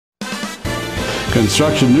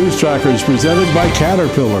Construction News Tracker is presented by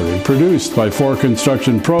Caterpillar and produced by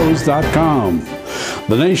 4constructionpros.com.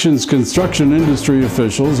 The nation's construction industry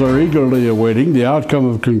officials are eagerly awaiting the outcome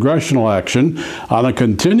of congressional action on a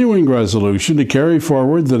continuing resolution to carry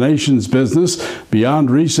forward the nation's business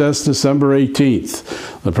beyond recess December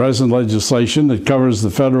 18th. The present legislation that covers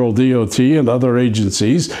the federal DOT and other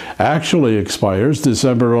agencies actually expires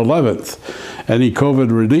December 11th. Any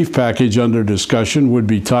COVID relief package under discussion would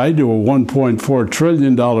be tied to a $1.4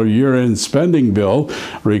 trillion year-end spending bill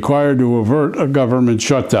required to avert a government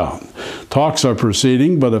shutdown. Talks are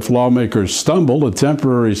proceeding, but if lawmakers stumble, a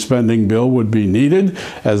temporary spending bill would be needed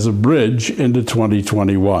as a bridge into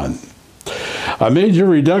 2021. A major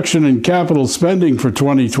reduction in capital spending for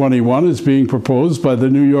 2021 is being proposed by the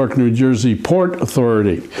New York, New Jersey Port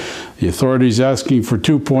Authority. The authority is asking for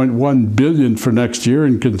 $2.1 billion for next year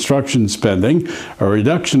in construction spending, a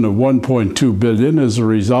reduction of $1.2 billion as a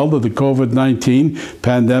result of the COVID-19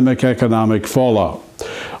 pandemic economic fallout.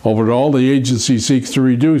 Overall, the agency seeks to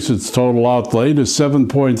reduce its total outlay to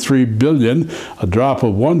 $7.3 billion, a drop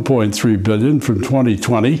of $1.3 billion from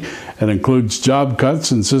 2020, and includes job cuts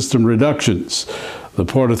and system reductions. The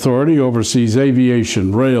Port Authority oversees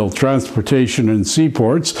aviation, rail, transportation, and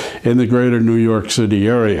seaports in the greater New York City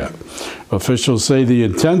area. Officials say the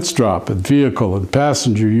intense drop in vehicle and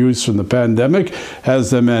passenger use from the pandemic has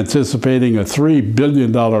them anticipating a $3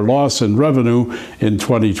 billion loss in revenue in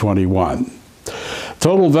 2021.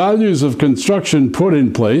 Total values of construction put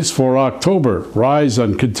in place for October rise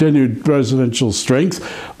on continued residential strength,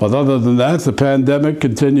 but other than that, the pandemic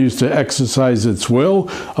continues to exercise its will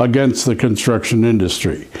against the construction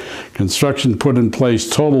industry. Construction put in place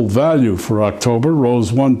total value for October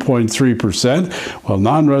rose 1.3%, while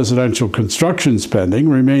non-residential construction spending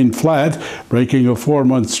remained flat, breaking a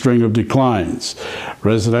 4-month string of declines.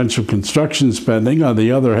 Residential construction spending, on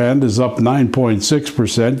the other hand, is up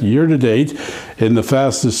 9.6% year-to-date, in the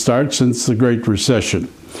fastest start since the Great Recession.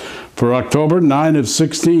 For October, 9 of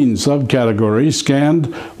 16 subcategories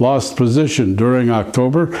scanned lost position during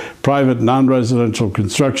October. Private non-residential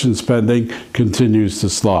construction spending continues to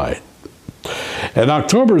slide. An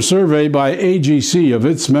October survey by AGC of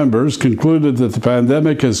its members concluded that the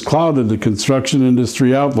pandemic has clouded the construction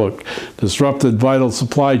industry outlook, disrupted vital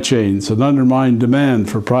supply chains, and undermined demand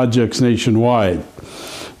for projects nationwide.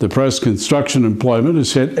 Depressed construction employment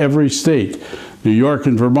has hit every state. New York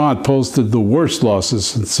and Vermont posted the worst losses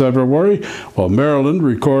since February, while Maryland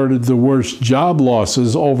recorded the worst job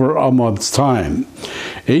losses over a month's time.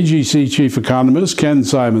 AGC chief economist Ken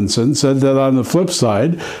Simonson said that on the flip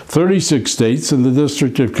side, 36 states and the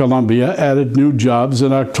District of Columbia added new jobs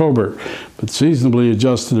in October, but seasonably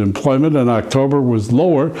adjusted employment in October was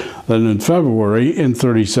lower than in February in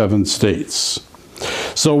 37 states.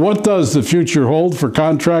 So what does the future hold for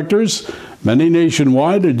contractors? Many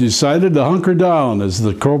nationwide have decided to hunker down as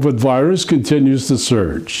the COVID virus continues to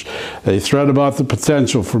surge. They fret about the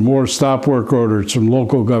potential for more stop work orders from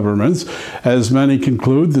local governments, as many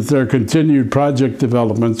conclude that their continued project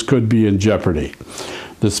developments could be in jeopardy.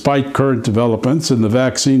 Despite current developments in the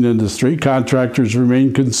vaccine industry, contractors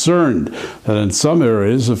remain concerned that in some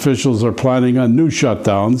areas officials are planning on new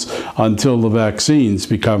shutdowns until the vaccines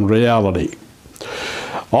become reality.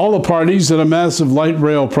 All the parties in a massive light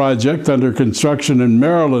rail project under construction in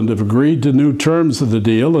Maryland have agreed to new terms of the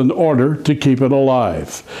deal in order to keep it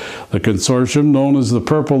alive. The consortium, known as the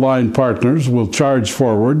Purple Line Partners, will charge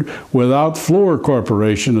forward without Fluor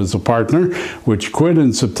Corporation as a partner, which quit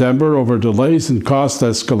in September over delays and cost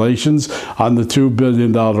escalations on the $2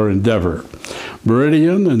 billion endeavor.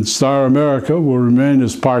 Meridian and Star America will remain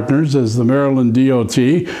as partners, as the Maryland DOT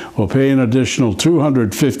will pay an additional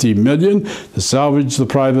 $250 million to salvage the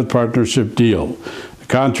private partnership deal. The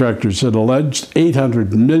contractors had alleged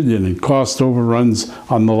 $800 million in cost overruns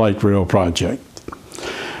on the light rail project.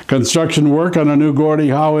 Construction work on a new Gordie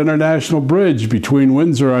Howe International Bridge between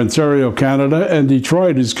Windsor, Ontario, Canada, and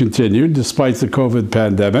Detroit has continued despite the COVID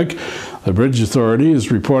pandemic. The Bridge Authority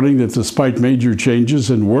is reporting that despite major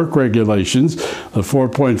changes in work regulations, the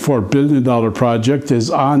 $4.4 billion project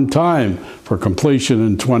is on time for completion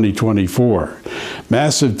in 2024.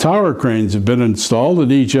 Massive tower cranes have been installed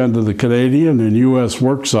at each end of the Canadian and U.S.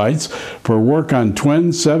 work sites for work on twin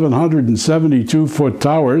 772-foot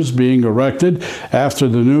towers being erected after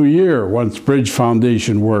the new year once bridge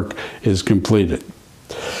foundation work is completed.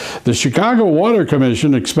 The Chicago Water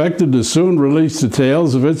Commission expected to soon release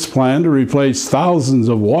details of its plan to replace thousands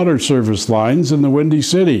of water service lines in the Windy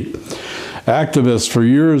City. Activists for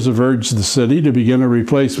years have urged the city to begin a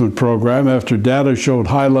replacement program after data showed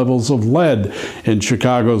high levels of lead in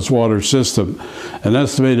Chicago's water system. An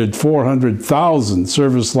estimated 400,000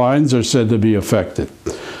 service lines are said to be affected.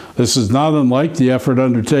 This is not unlike the effort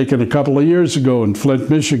undertaken a couple of years ago in Flint,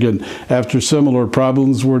 Michigan, after similar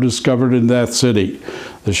problems were discovered in that city.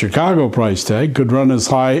 The Chicago price tag could run as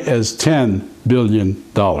high as $10 billion.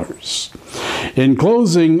 In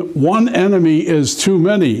closing, one enemy is too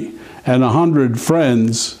many, and 100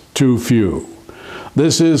 friends too few.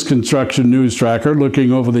 This is Construction News Tracker,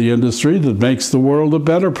 looking over the industry that makes the world a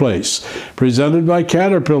better place. Presented by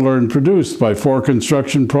Caterpillar and produced by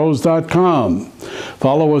 4constructionpros.com.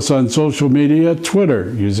 Follow us on social media,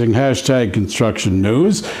 Twitter using hashtag Construction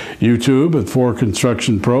News, YouTube at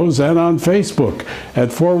 4constructionpros, and on Facebook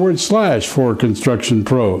at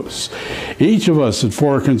 /4constructionpros. Each of us at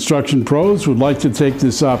 4 Construction Pros would like to take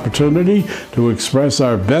this opportunity to express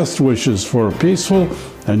our best wishes for a peaceful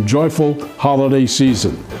and joyful holiday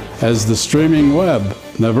season as the streaming web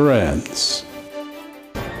never ends.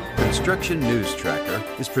 Construction News Tracker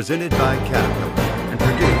is presented by Caterpillar and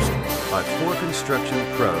produced by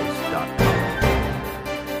 4constructionpros.com.